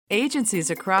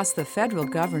Agencies across the federal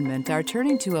government are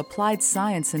turning to applied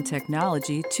science and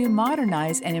technology to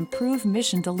modernize and improve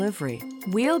mission delivery.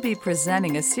 We'll be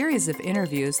presenting a series of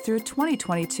interviews through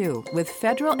 2022 with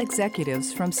federal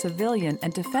executives from civilian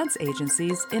and defense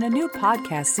agencies in a new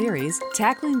podcast series,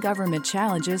 Tackling Government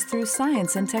Challenges Through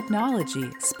Science and Technology,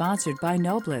 sponsored by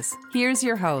Nobles. Here's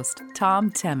your host, Tom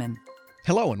Temin.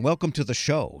 Hello and welcome to the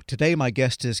show. Today my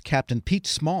guest is Captain Pete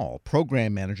Small,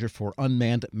 Program Manager for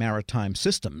Unmanned Maritime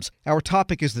Systems. Our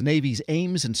topic is the Navy's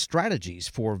aims and strategies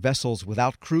for vessels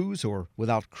without crews or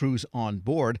without crews on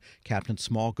board. Captain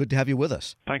Small, good to have you with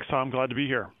us. Thanks, Tom. Glad to be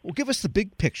here. Well, give us the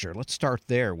big picture. Let's start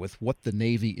there with what the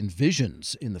Navy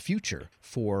envisions in the future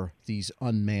for these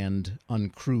unmanned,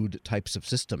 uncrewed types of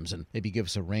systems, and maybe give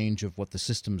us a range of what the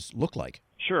systems look like.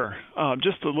 Sure.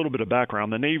 Just a little bit of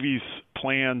background. The Navy's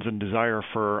plans and desire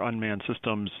for unmanned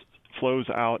systems flows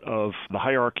out of the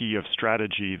hierarchy of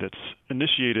strategy that's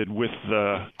initiated with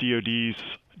the DoD's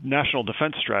National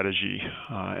Defense Strategy.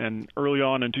 And early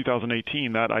on in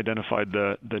 2018, that identified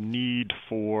the need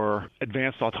for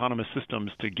advanced autonomous systems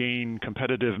to gain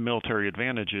competitive military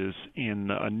advantages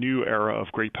in a new era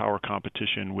of great power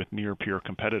competition with near-peer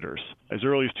competitors. As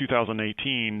early as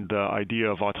 2018, the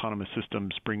idea of autonomous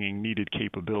systems bringing needed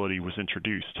capability was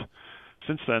introduced.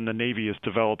 Since then, the Navy has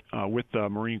developed, with the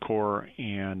Marine Corps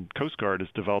and Coast Guard, has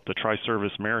developed a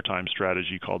tri-service maritime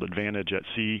strategy called Advantage at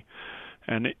Sea.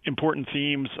 And important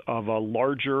themes of a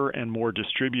larger and more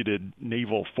distributed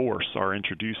naval force are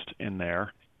introduced in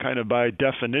there. Kind of by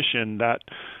definition, that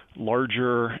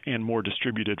larger and more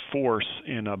distributed force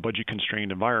in a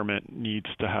budget-constrained environment needs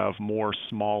to have more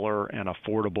smaller and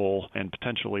affordable and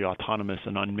potentially autonomous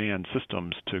and unmanned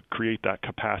systems to create that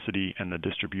capacity and the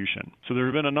distribution. So there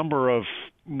have been a number of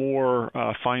more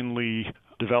finely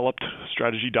developed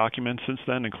strategy documents since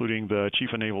then, including the Chief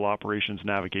of Naval Operations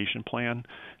Navigation Plan,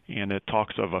 and it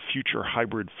talks of a future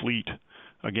hybrid fleet.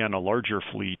 Again, a larger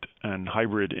fleet, and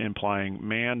hybrid implying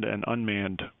manned and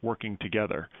unmanned working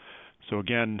together. So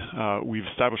again, we've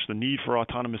established the need for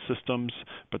autonomous systems,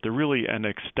 but they're really an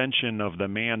extension of the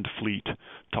manned fleet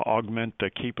to augment the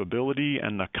capability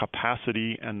and the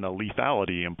capacity and the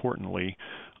lethality, importantly,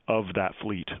 of that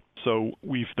fleet. So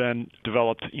we've then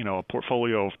developed, a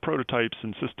portfolio of prototypes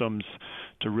and systems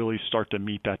to really start to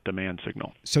meet that demand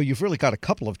signal. So you've really got a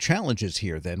couple of challenges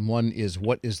here then. One is,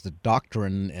 what is the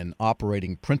doctrine and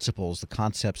operating principles, the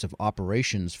concepts of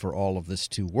operations for all of this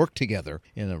to work together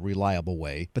in a reliable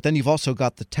way? But then you've also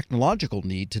got the technological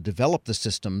need to develop the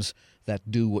systems that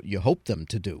do what you hope them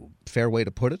to do. Fair way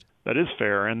to put it? That is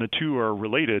fair, and the two are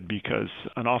related, because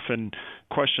an often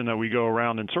question that we go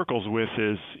around in circles with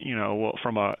is,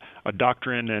 from a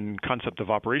doctrine and concept of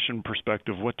operation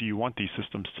perspective, what do you want these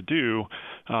systems to do?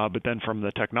 But then from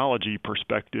the technology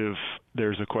perspective,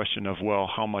 there's a question of,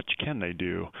 how much can they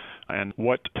do? And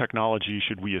what technology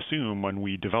should we assume when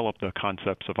we develop the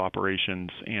concepts of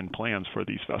operations and plans for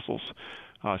these vessels?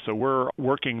 So we're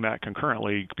working that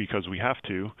concurrently because we have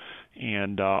to,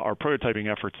 and our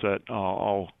prototyping efforts that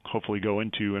I'll hopefully go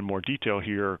into in more detail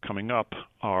here coming up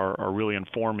are really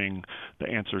informing the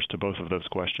answers to both of those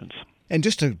questions. And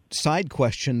just a side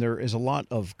question, there is a lot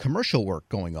of commercial work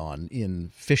going on in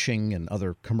fishing and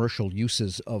other commercial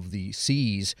uses of the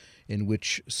seas, in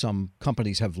which some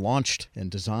companies have launched and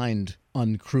designed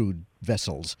uncrewed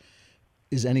vessels.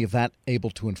 Is any of that able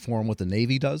to inform what the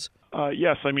Navy does?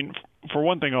 Yes. For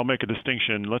one thing, I'll make a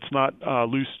distinction. Let's not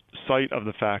lose sight of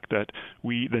the fact that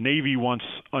the Navy wants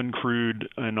uncrewed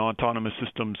and autonomous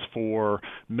systems for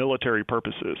military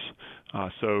purposes.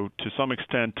 So to some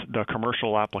extent, the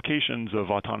commercial applications of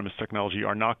autonomous technology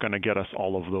are not going to get us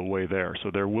all of the way there.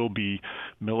 So there will be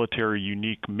military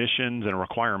unique missions and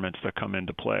requirements that come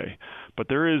into play. But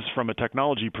there is, from a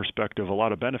technology perspective, a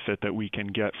lot of benefit that we can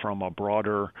get from a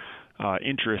broader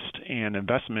interest and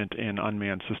investment in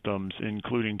unmanned systems,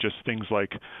 including just things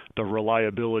like the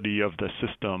reliability of the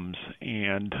systems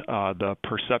and the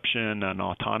perception and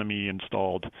autonomy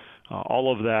installed.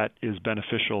 All of that is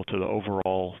beneficial to the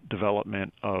overall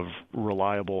development of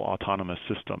reliable autonomous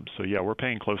systems. So yeah, we're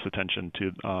paying close attention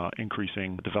to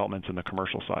increasing developments in the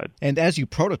commercial side. And as you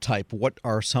prototype, what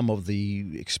are some of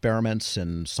the experiments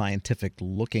and scientific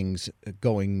lookings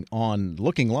going on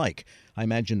looking like? I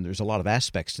imagine there's a lot of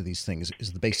aspects to these things.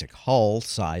 Is the basic hull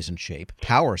size and shape.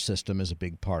 Power system is a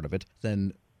big part of it.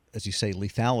 Then, as you say,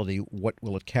 lethality, what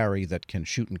will it carry that can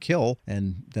shoot and kill?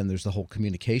 And then there's the whole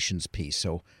communications piece.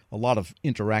 So a lot of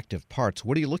interactive parts.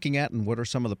 What are you looking at, and what are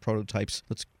some of the prototypes?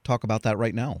 Let's talk about that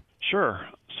right now. Sure.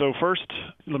 So first,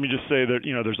 let me just say that,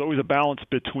 there's always a balance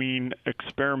between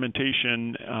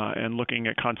experimentation and looking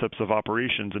at concepts of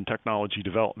operations and technology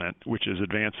development, which is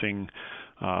advancing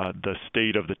the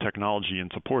state of the technology in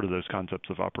support of those concepts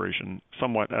of operation,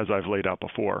 somewhat as I've laid out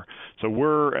before. So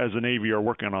we're, as a Navy, are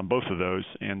working on both of those.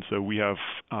 And so we have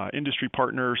industry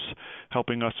partners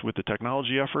helping us with the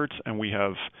technology efforts, and we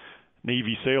have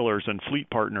Navy sailors and fleet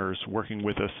partners working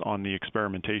with us on the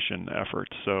experimentation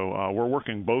efforts. So we're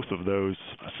working both of those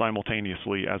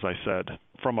simultaneously, as I said.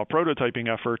 From a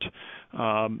prototyping effort,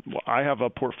 I have a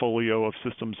portfolio of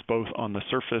systems both on the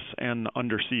surface and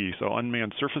undersea, so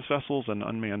unmanned surface vessels and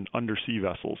unmanned undersea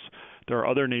vessels. There are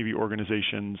other Navy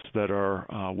organizations that are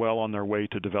well on their way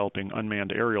to developing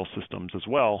unmanned aerial systems as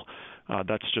well.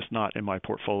 That's just not in my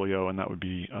portfolio, and that would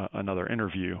be another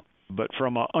interview. But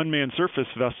from an unmanned surface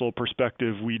vessel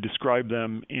perspective, we describe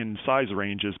them in size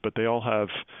ranges, but they all have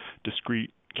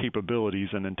discrete capabilities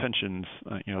and intentions.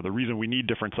 The reason we need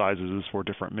different sizes is for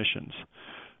different missions.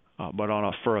 But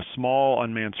for a small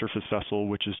unmanned surface vessel,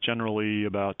 which is generally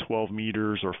about 12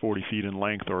 meters or 40 feet in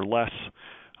length or less,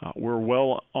 we're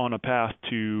well on a path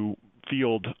to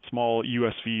field small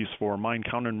USVs for mine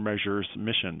countermeasures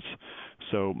missions.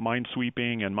 So mine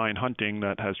sweeping and mine hunting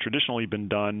that has traditionally been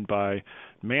done by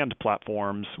manned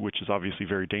platforms, which is obviously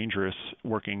very dangerous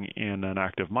working in an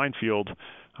active minefield.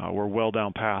 We're well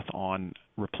down path on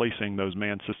replacing those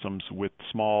manned systems with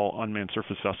small unmanned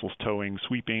surface vessels towing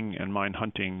sweeping and mine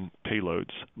hunting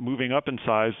payloads. Moving up in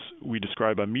size, we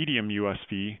describe a medium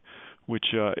USV, which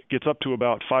gets up to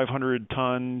about 500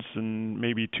 tons and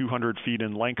maybe 200 feet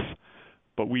in length.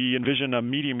 But we envision a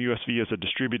medium USV as a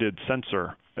distributed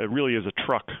sensor. It really is a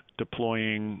truck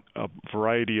deploying a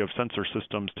variety of sensor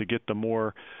systems to get the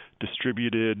more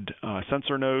distributed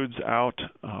sensor nodes out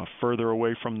further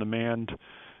away from the manned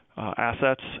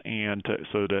assets, and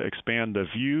to expand the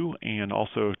view and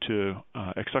also to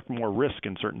accept more risk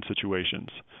in certain situations.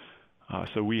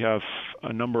 So we have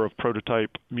a number of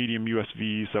prototype medium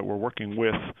USVs that we're working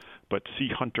with, but Sea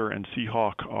Hunter and Sea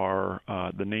Hawk are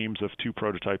the names of two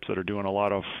prototypes that are doing a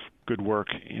lot of good work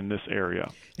in this area.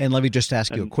 And let me just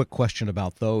ask you a quick question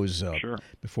about those sure.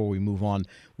 before we move on.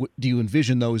 Do you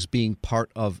envision those being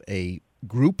part of a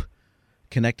group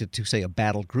connected to, say, a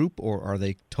battle group, or are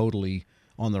they totally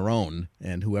on their own,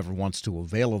 and whoever wants to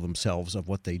avail themselves of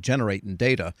what they generate in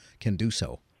data can do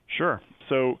so? Sure.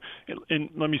 So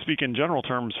let me speak in general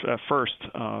terms at first.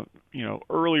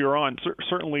 Earlier on,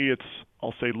 certainly it's,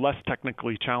 I'll say, less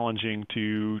technically challenging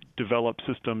to develop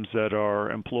systems that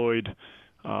are employed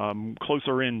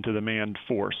closer into the manned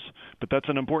force. But that's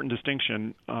an important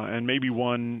distinction, and maybe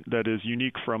one that is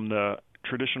unique from the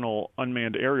traditional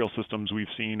unmanned aerial systems we've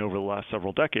seen over the last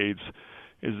several decades,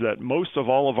 is that most of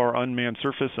all of our unmanned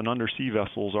surface and undersea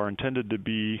vessels are intended to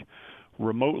be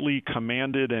remotely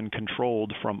commanded and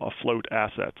controlled from afloat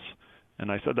assets.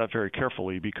 And I said that very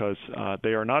carefully because they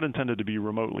are not intended to be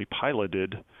remotely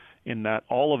piloted, in that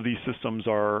all of these systems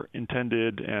are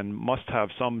intended and must have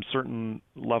some certain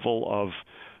level of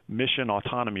mission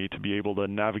autonomy to be able to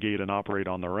navigate and operate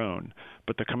on their own.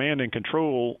 But the command and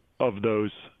control of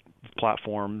those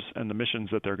platforms and the missions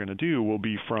that they're going to do will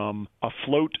be from a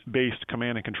float-based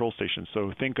command and control station.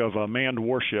 So think of a manned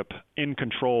warship in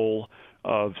control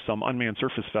of some unmanned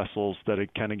surface vessels that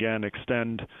it can again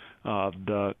extend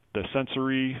the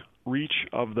sensory reach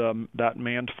of that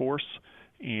manned force,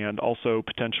 and also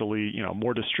potentially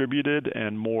more distributed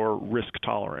and more risk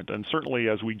tolerant. And certainly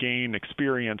as we gain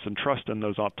experience and trust in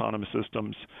those autonomous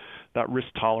systems, that risk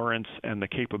tolerance and the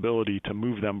capability to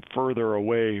move them further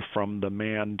away from the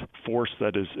manned force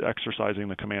that is exercising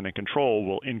the command and control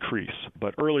will increase.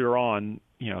 But earlier on,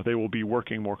 they will be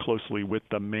working more closely with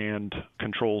the manned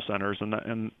control centers.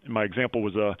 And my example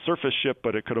was a surface ship,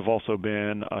 but it could have also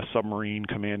been a submarine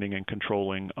commanding and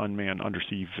controlling unmanned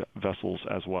undersea vessels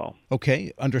as well.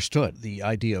 Okay, understood. The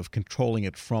idea of controlling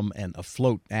it from an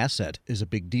afloat asset is a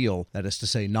big deal. That is to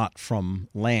say, not from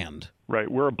land. Right.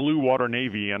 We're a blue water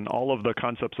Navy, and all of the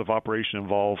concepts of operation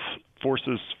involve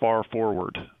forces far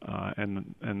forward,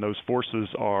 and those forces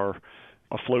are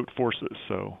afloat forces.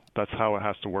 So that's how it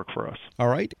has to work for us. All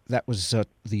right. That was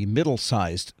the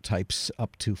middle-sized types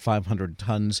up to 500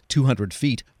 tons, 200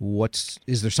 feet.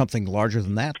 Is there something larger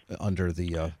than that under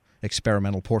the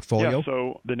experimental portfolio? Yeah,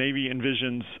 so the Navy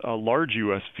envisions a large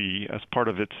USV as part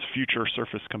of its future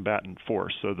surface combatant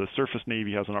force. So the Surface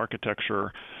Navy has an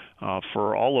architecture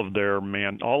for all of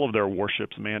their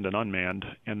warships, manned and unmanned,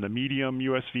 and the medium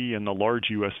USV and the large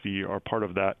USV are part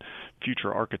of that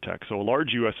future architect. So a large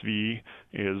USV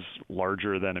is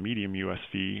larger than a medium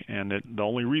USV, and the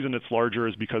only reason it's larger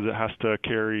is because it has to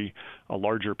carry a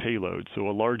larger payload. So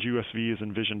a large USV is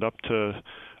envisioned up to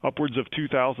upwards of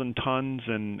 2,000 tons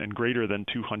and greater than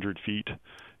 200 feet.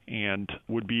 and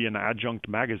would be an adjunct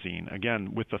magazine,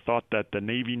 again, with the thought that the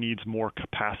Navy needs more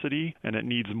capacity and it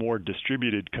needs more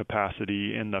distributed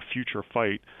capacity in the future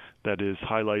fight that is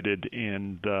highlighted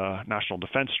in the National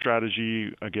Defense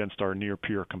Strategy against our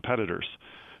near-peer competitors.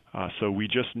 So we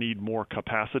just need more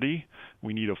capacity,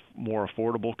 we need a more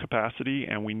affordable capacity,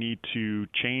 and we need to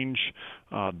change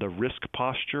the risk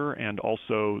posture and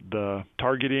also the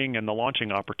targeting and the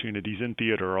launching opportunities in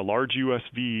theater. A large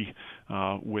USV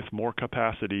with more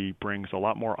capacity brings a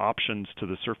lot more options to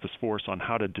the surface force on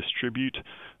how to distribute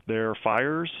their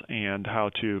fires and how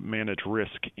to manage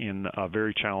risk in a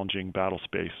very challenging battle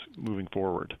space moving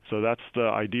forward. So that's the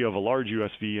idea of a large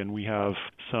USV, and we have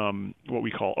some what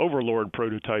we call overlord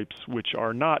prototypes, which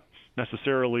are not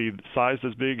necessarily sized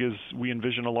as big as we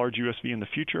envision a large USV in the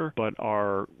future, but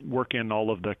are working all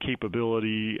of the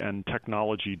capability and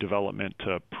technology development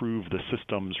to prove the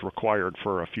systems required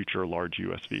for a future large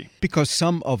USV. Because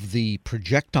some of the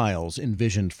projectiles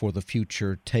envisioned for the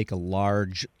future take a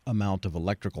large amount of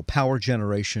electrical power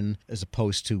generation as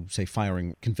opposed to, say,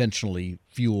 firing conventionally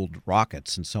fueled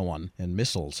rockets and so on, and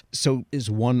missiles. So is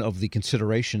one of the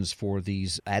considerations for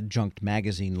these adjunct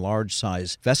magazine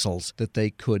large-size vessels that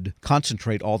they could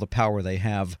concentrate all the power they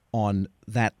have on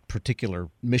that particular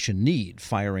mission need,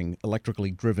 firing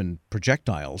electrically driven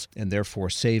projectiles, and therefore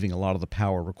saving a lot of the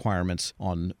power requirements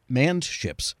on manned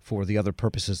ships for the other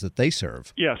purposes that they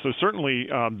serve. Yeah, so certainly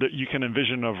that you can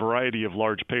envision a variety of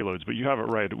large payloads, but you have it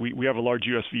right. We have a large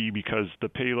USV because the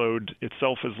payload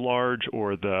itself is large,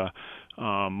 or the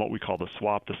what we call the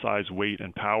SWAP, the size, weight,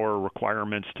 and power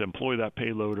requirements to employ that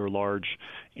payload are large,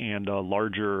 and a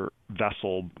larger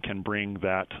vessel can bring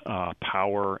that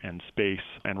power and space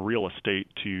and real estate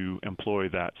to employ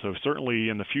that. So certainly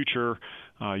in the future,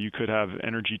 you could have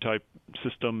energy-type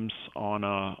systems on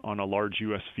a large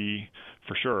USV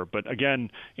for sure. But again,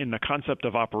 in the concept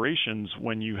of operations,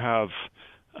 when you have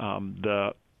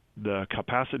the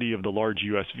capacity of the large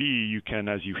USV, you can,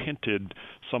 as you hinted,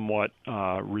 somewhat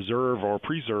reserve or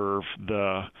preserve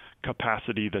the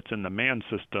capacity that's in the manned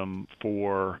system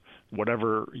for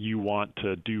whatever you want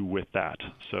to do with that.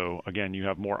 So again, you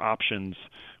have more options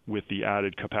with the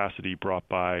added capacity brought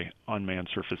by unmanned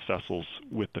surface vessels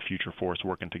with the future force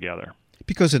working together.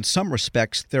 Because in some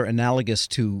respects, they're analogous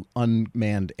to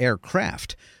unmanned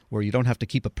aircraft, where you don't have to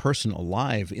keep a person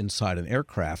alive inside an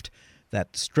aircraft.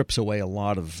 That strips away a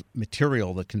lot of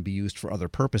material that can be used for other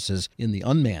purposes in the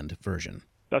unmanned version.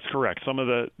 That's correct. Some of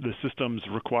the systems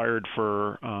required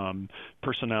for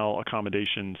personnel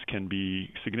accommodations can be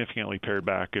significantly pared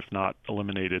back, if not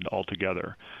eliminated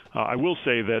altogether. I will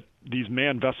say that these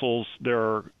manned vessels, there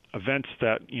are events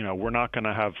that we're not going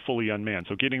to have fully unmanned.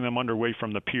 So getting them underway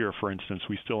from the pier, for instance,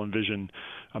 we still envision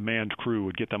a manned crew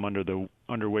would get them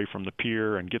underway from the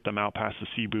pier and get them out past the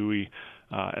sea buoy,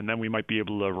 and then we might be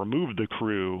able to remove the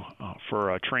crew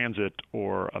for a transit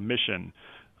or a mission.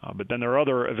 But then there are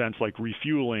other events like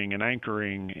refueling and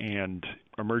anchoring and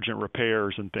emergent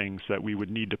repairs and things that we would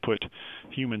need to put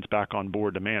humans back on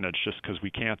board to manage, just because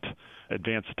we can't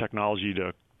advance the technology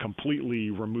to completely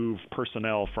remove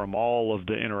personnel from all of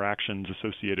the interactions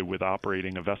associated with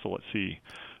operating a vessel at sea.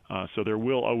 So there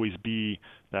will always be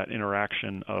that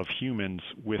interaction of humans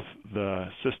with the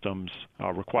systems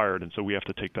required, and so we have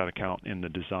to take that account in the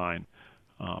design.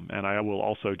 And I will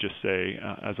also just say,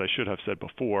 as I should have said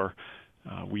before,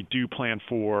 we do plan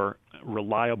for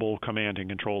reliable command and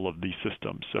control of these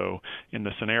systems. So in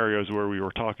the scenarios where we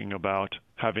were talking about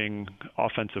having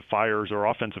offensive fires or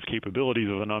offensive capabilities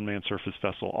of an unmanned surface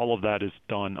vessel, all of that is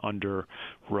done under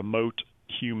remote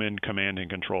human command and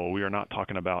control. We are not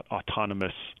talking about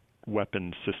autonomous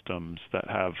weapon systems that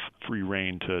have free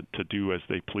rein to do as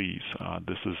they please.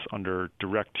 This is under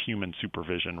direct human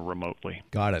supervision remotely.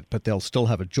 Got it. But they'll still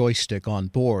have a joystick on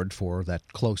board for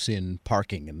that close-in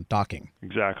parking and docking.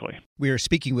 Exactly. We are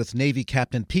speaking with Navy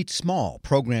Captain Pete Small,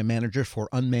 Program Manager for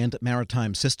Unmanned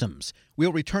Maritime Systems.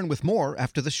 We'll return with more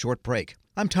after this short break.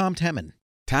 I'm Tom Temin.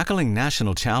 Tackling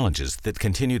national challenges that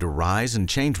continue to rise and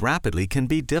change rapidly can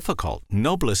be difficult.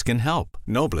 Nobles can help.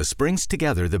 Nobles brings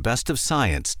together the best of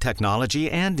science,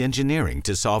 technology, and engineering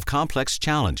to solve complex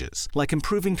challenges, like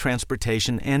improving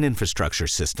transportation and infrastructure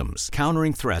systems,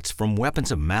 countering threats from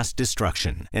weapons of mass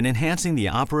destruction, and enhancing the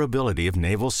operability of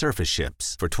naval surface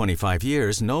ships. For 25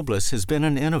 years, Nobles has been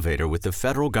an innovator with the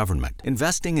federal government,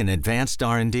 investing in advanced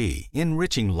R&D,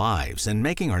 enriching lives, and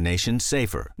making our nation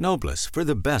safer. Nobles, for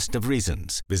the best of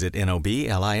reasons. Visit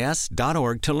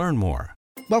noblis.org to learn more.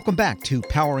 Welcome back to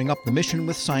Powering Up the Mission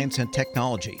with Science and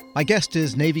Technology. My guest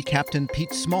is Navy Captain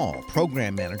Pete Small,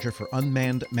 Program Manager for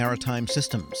Unmanned Maritime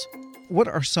Systems. What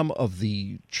are some of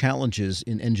the challenges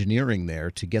in engineering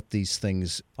there to get these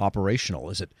things operational?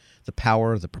 Is it the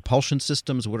power, the propulsion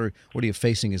systems? What are you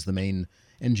facing as the main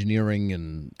engineering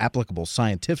and applicable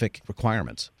scientific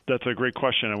requirements? That's a great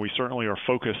question, and we certainly are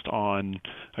focused on,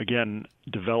 again,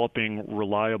 developing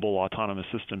reliable autonomous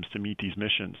systems to meet these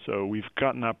missions. So we've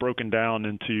gotten that broken down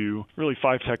into really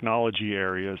 5 technology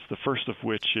areas, the first of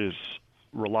which is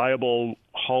reliable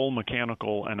hull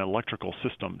mechanical and electrical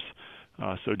systems.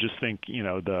 So just think,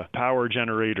 the power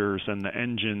generators and the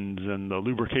engines and the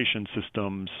lubrication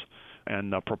systems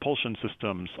and the propulsion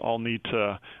systems all need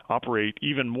to operate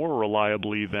even more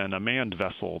reliably than a manned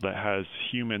vessel that has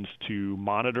humans to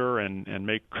monitor and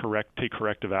take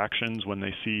corrective actions when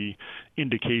they see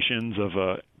indications of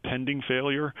a pending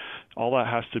failure. All that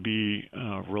has to be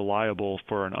reliable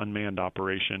for an unmanned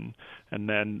operation. And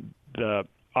then the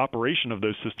operation of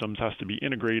those systems has to be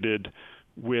integrated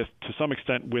to some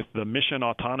extent with the mission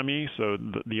autonomy. So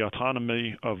the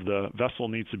autonomy of the vessel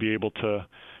needs to be able to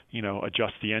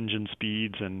adjust the engine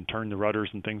speeds and turn the rudders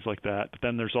and things like that. But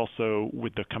then there's also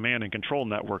with the command and control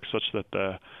network such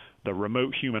that the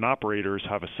remote human operators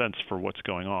have a sense for what's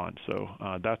going on. So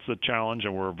that's a challenge,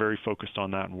 and we're very focused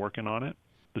on that and working on it.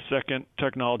 The second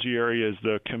technology area is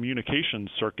the communication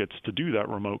circuits to do that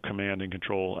remote command and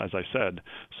control, as I said.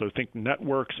 So think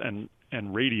networks and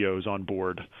radios on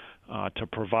board to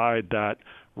provide that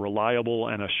reliable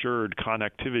and assured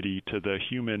connectivity to the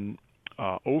human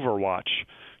overwatch,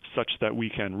 such that we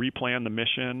can replan the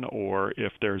mission, or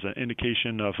if there's an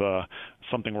indication of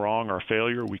something wrong or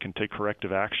failure, we can take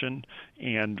corrective action,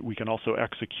 and we can also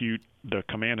execute the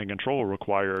command and control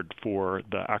required for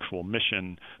the actual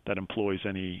mission that employs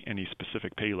any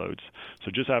specific payloads.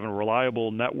 So just having reliable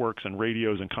networks and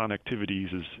radios and connectivities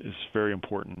is very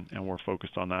important, and we're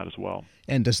focused on that as well.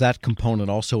 And does that component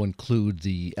also include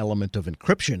the element of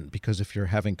encryption? Because if you're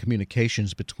having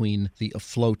communications between the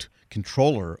afloat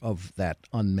controller of that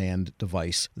unmanned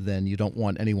device, then you don't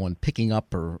want anyone picking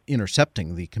up or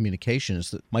intercepting the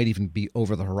communications that might even be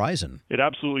over the horizon. It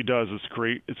absolutely does.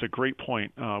 It's a great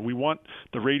point. We want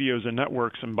the radios and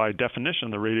networks, and by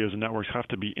definition, the radios and networks have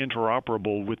to be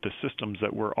interoperable with the systems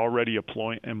that we're already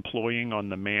employing on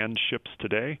the manned ships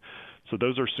today. So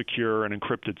those are secure and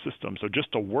encrypted systems. So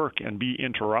just to work and be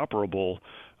interoperable,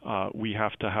 we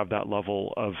have to have that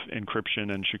level of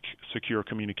encryption and secure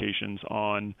communications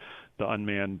on the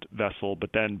unmanned vessel. But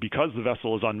then because the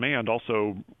vessel is unmanned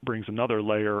also brings another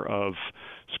layer of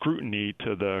scrutiny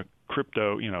to the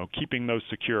crypto, keeping those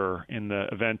secure in the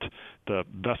event the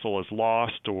vessel is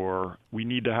lost, or we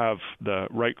need to have the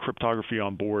right cryptography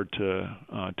on board to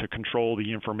control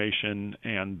the information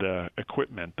and the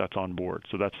equipment that's on board.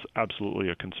 So that's absolutely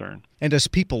a concern. And as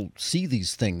people see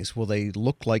these things, will they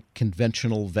look like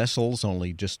conventional vessels,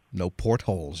 only just no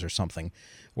portholes or something?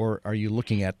 Or are you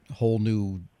looking at whole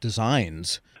new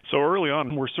designs? So early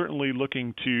on, we're certainly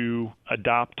looking to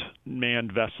adopt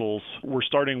manned vessels. We're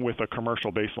starting with a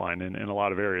commercial baseline in a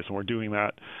lot of areas, and we're doing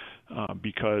that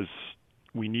because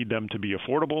we need them to be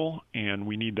affordable, and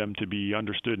we need them to be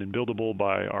understood and buildable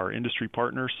by our industry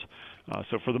partners.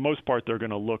 So for the most part, they're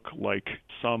going to look like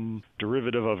some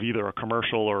derivative of either a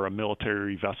commercial or a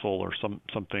military vessel or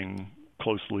something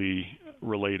closely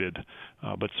related.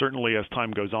 But certainly as time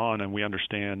goes on and we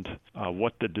understand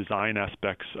what the design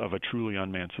aspects of a truly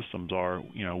unmanned systems are,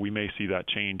 we may see that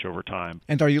change over time.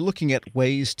 And are you looking at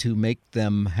ways to make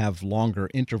them have longer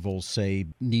intervals, say,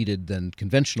 needed than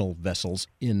conventional vessels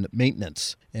in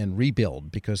maintenance and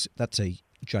rebuild? Because that's a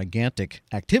gigantic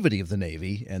activity of the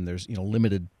Navy, and there's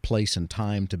limited place and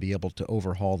time to be able to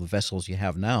overhaul the vessels you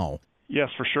have now. Yes,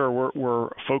 for sure. We're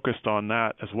focused on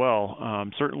that as well.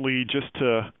 Certainly just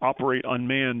to operate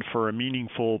unmanned for a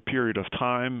meaningful period of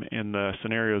time in the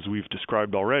scenarios we've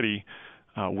described already,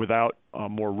 without a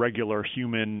more regular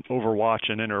human overwatch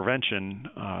and intervention,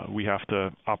 we have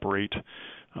to operate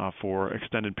for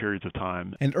extended periods of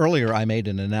time. And earlier I made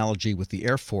an analogy with the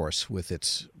Air Force with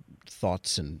its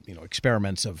thoughts and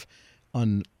experiments of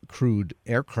uncrewed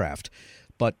aircraft.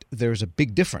 But there's a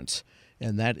big difference.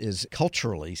 And that is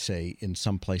culturally, say, in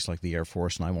some place like the Air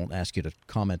Force, and I won't ask you to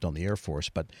comment on the Air Force,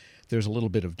 but there's a little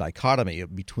bit of dichotomy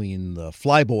between the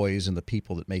flyboys and the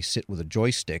people that may sit with a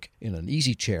joystick in an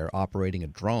easy chair operating a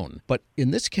drone. But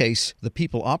in this case, the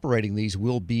people operating these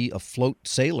will be afloat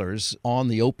sailors on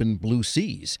the open blue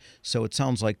seas. So it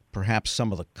sounds like perhaps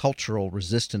some of the cultural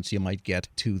resistance you might get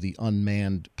to the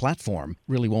unmanned platform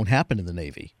really won't happen in the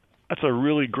Navy. That's a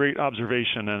really great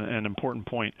observation and an important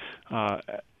point.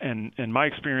 And my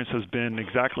experience has been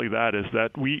exactly that, is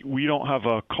that we don't have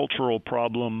a cultural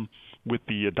problem with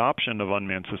the adoption of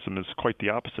unmanned system is quite the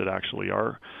opposite, actually.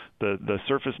 The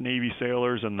surface Navy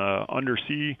sailors and the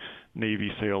undersea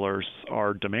Navy sailors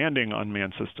are demanding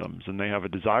unmanned systems, and they have a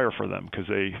desire for them because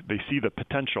they see the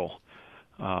potential.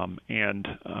 And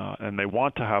they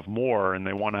want to have more, and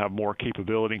they want to have more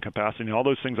capability and capacity, and all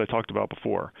those things I talked about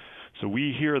before. So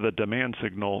we hear the demand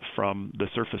signal from the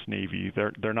surface Navy.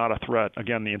 They're not a threat.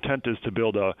 Again, the intent is to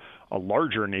build a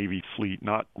larger Navy fleet,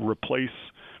 not replace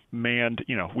manned.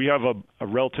 We have a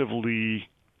relatively,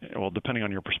 well, depending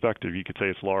on your perspective, you could say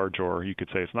it's large or you could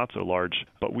say it's not so large,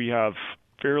 but we have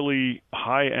fairly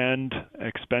high-end,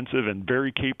 expensive, and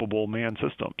very capable manned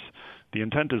systems. The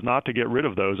intent is not to get rid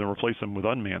of those and replace them with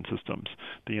unmanned systems.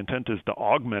 The intent is to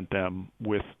augment them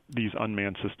with these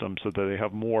unmanned systems so that they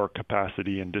have more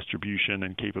capacity and distribution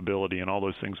and capability and all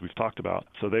those things we've talked about.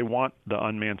 So they want the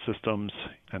unmanned systems,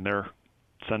 and they're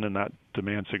sending that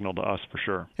demand signal to us for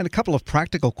sure. And a couple of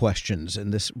practical questions,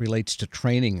 and this relates to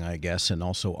training, I guess, and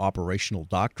also operational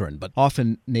doctrine. But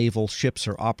often naval ships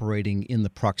are operating in the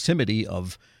proximity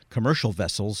of commercial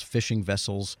vessels, fishing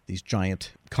vessels, these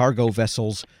giant cargo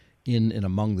vessels in and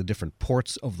among the different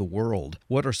ports of the world.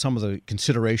 What are some of the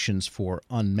considerations for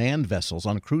unmanned vessels,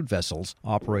 uncrewed vessels,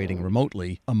 operating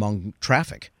remotely among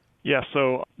traffic? Yeah,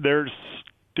 so there's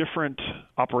different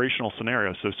operational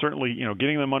scenarios. So certainly,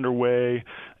 getting them underway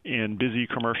in busy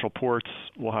commercial ports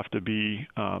will have to be,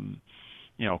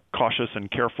 cautious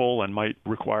and careful, and might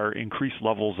require increased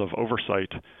levels of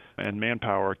oversight and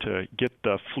manpower to get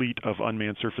the fleet of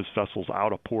unmanned surface vessels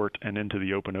out of port and into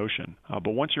the open ocean.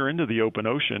 But once you're into the open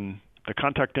ocean, the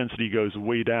contact density goes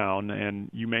way down, and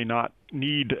you may not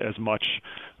need as much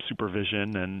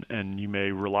supervision, and you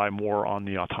may rely more on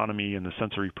the autonomy and the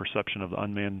sensory perception of the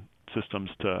unmanned systems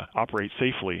to operate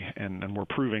safely, and we're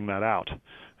proving that out.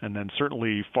 And then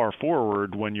certainly far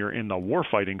forward, when you're in the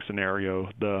warfighting scenario,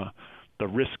 the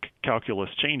risk calculus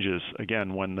changes.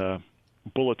 Again, when the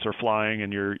bullets are flying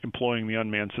and you're employing the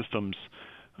unmanned systems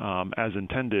as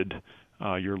intended,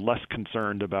 you're less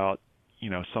concerned about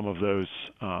some of those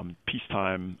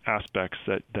peacetime aspects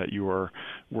that you are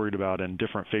worried about in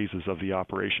different phases of the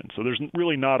operation. So there's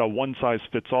really not a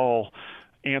one-size-fits-all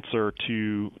answer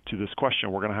to this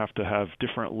question. We're going to have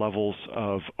different levels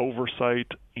of oversight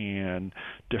and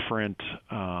different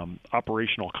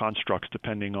operational constructs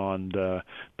depending on the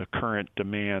current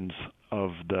demands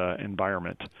of the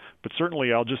environment. But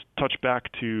certainly I'll just touch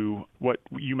back to what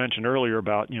you mentioned earlier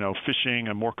about, fishing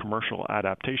and more commercial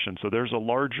adaptation. So there's a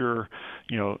larger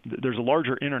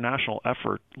international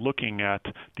effort looking at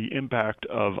the impact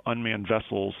of unmanned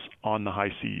vessels on the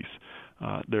high seas.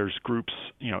 There's groups,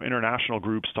 international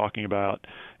groups talking about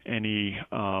any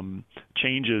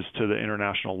changes to the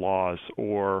international laws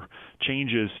or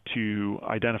changes to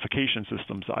identification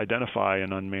systems to identify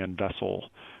an unmanned vessel.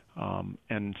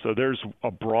 And so there's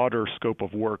a broader scope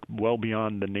of work well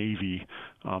beyond the Navy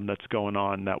that's going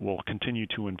on that will continue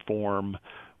to inform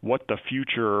what the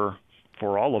future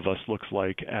for all of us looks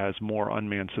like as more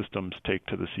unmanned systems take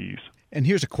to the seas. And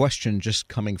here's a question just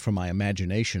coming from my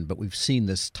imagination, but we've seen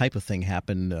this type of thing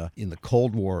happen in the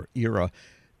Cold War era.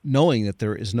 Knowing that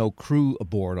there is no crew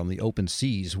aboard on the open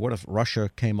seas, what if Russia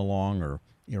came along or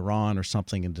Iran or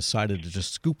something and decided to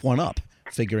just scoop one up,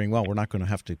 figuring, well, we're not going to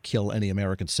have to kill any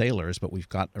American sailors, but we've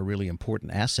got a really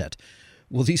important asset?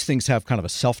 Will these things have kind of a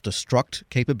self-destruct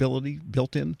capability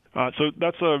built in? So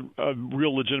that's a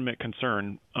real legitimate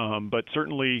concern. But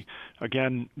certainly,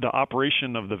 again, the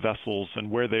operation of the vessels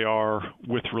and where they are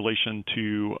with relation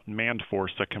to manned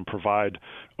force that can provide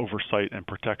oversight and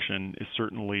protection is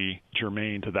certainly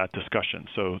germane to that discussion.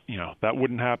 So, that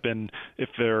wouldn't happen if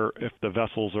the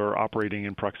vessels are operating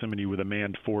in proximity with a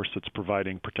manned force that's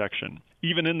providing protection.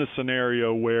 Even in the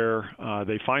scenario where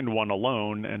they find one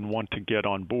alone and want to get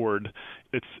on board,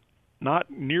 it's not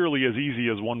nearly as easy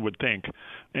as one would think.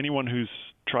 Anyone who's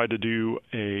tried to do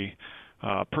a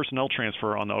personnel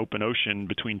transfer on the open ocean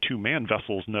between two manned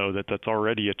vessels know that that's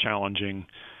already a challenging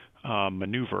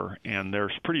maneuver, and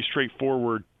there's pretty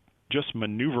straightforward just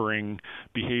maneuvering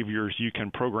behaviors you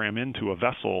can program into a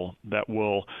vessel that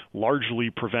will largely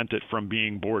prevent it from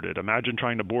being boarded. Imagine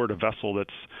trying to board a vessel that's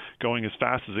going as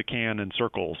fast as it can in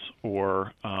circles,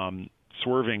 or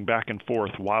swerving back and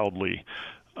forth wildly,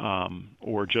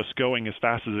 or just going as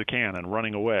fast as it can and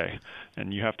running away,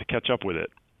 and you have to catch up with it.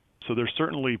 So there's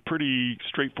certainly pretty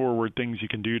straightforward things you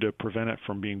can do to prevent it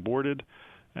from being boarded.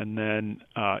 And then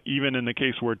even in the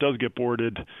case where it does get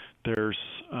boarded, there's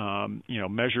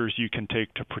measures you can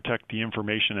take to protect the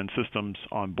information and systems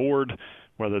on board,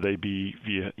 whether they be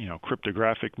via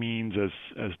cryptographic means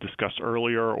as discussed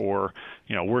earlier, or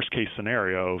worst case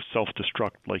scenario,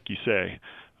 self-destruct like you say.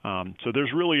 So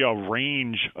there's really a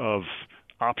range of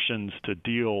options to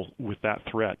deal with that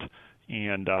threat.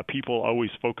 And people always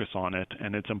focus on it,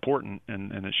 and it's important,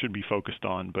 and it should be focused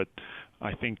on. But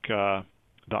I think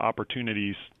the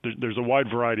opportunities, there's a wide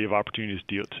variety of opportunities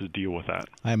to deal with that.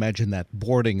 I imagine that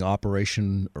boarding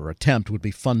operation or attempt would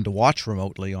be fun to watch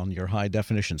remotely on your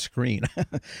high-definition screen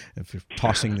if you're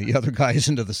tossing the other guys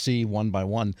into the sea one by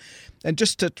one. And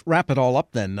just to wrap it all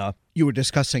up then, you were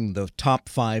discussing the top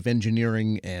 5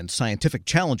 engineering and scientific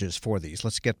challenges for these.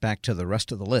 Let's get back to the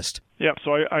rest of the list. Yeah,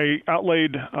 so I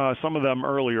outlaid some of them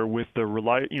earlier with the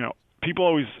people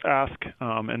always ask,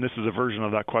 and this is a version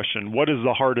of that question, what is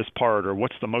the hardest part or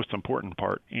what's the most important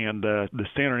part? And the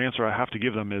standard answer I have to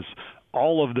give them is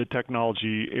all of the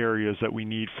technology areas that we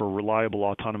need for reliable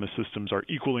autonomous systems are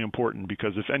equally important,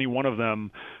 because if any one of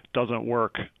them doesn't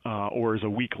work or is a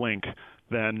weak link,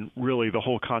 then really the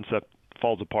whole concept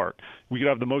falls apart. We could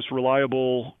have the most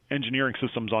reliable engineering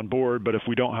systems on board, but if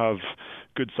we don't have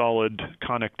good solid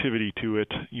connectivity to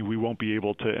it, we won't be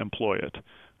able to employ it,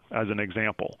 as an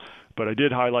example. But I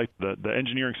did highlight the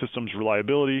engineering systems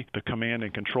reliability, the command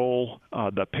and control,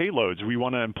 the payloads. We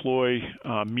want to employ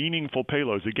meaningful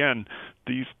payloads. Again,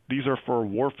 these are for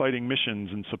warfighting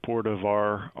missions in support of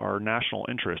our national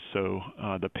interests. So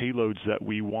the payloads that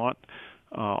we want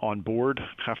on board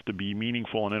have to be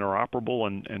meaningful and interoperable,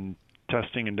 and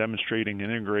testing and demonstrating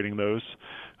and integrating those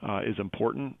is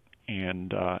important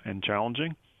and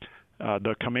challenging.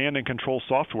 The command and control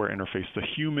software interface, the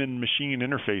human-machine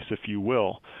interface, if you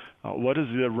will. What is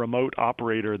the remote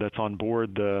operator that's on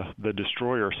board the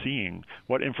destroyer seeing?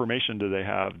 What information do they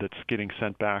have that's getting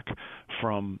sent back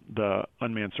from the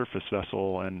unmanned surface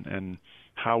vessel, and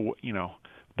how,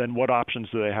 then what options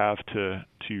do they have to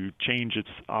change its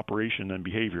operation and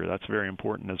behavior? That's very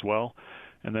important as well.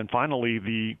 And then finally,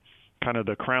 the kind of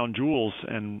the crown jewels,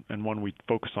 and one we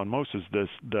focus on most, is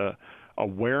the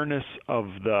awareness of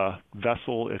the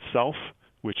vessel itself,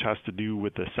 which has to do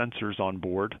with the sensors on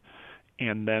board,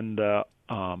 and then the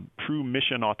true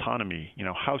mission autonomy.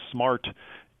 How smart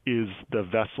is the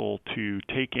vessel to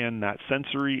take in that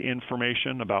sensory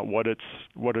information about what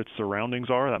its surroundings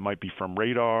are? That might be from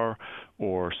radar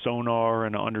or sonar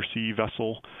in an undersea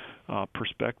vessel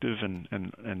perspective,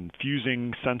 and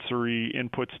fusing sensory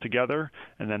inputs together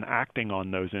and then acting on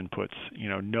those inputs,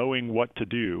 knowing what to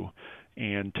do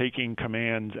and taking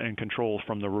commands and control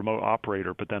from the remote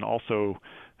operator, but then also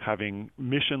having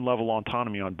mission level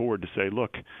autonomy on board to say,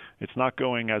 look, it's not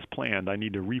going as planned. I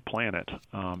need to replan it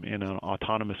in an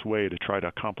autonomous way to try to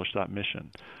accomplish that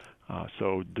mission.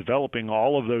 So developing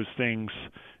all of those things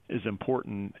is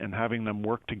important, and having them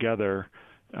work together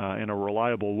in a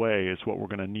reliable way is what we're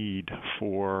going to need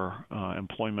for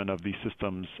employment of these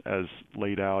systems as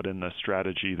laid out in the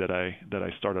strategy that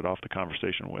I started off the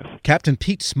conversation with. Captain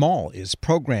Pete Small is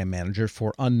Program Manager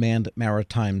for Unmanned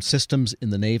Maritime Systems in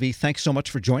the Navy. Thanks so much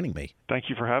for joining me. Thank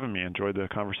you for having me. Enjoyed the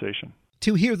conversation.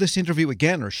 To hear this interview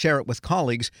again or share it with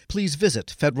colleagues, please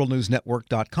visit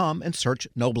federalnewsnetwork.com and search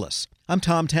Noblesse. I'm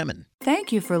Tom Temin.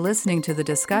 Thank you for listening to the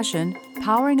discussion,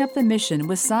 Powering Up the Mission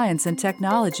with Science and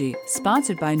Technology,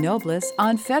 sponsored by Noblesse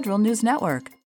on Federal News Network.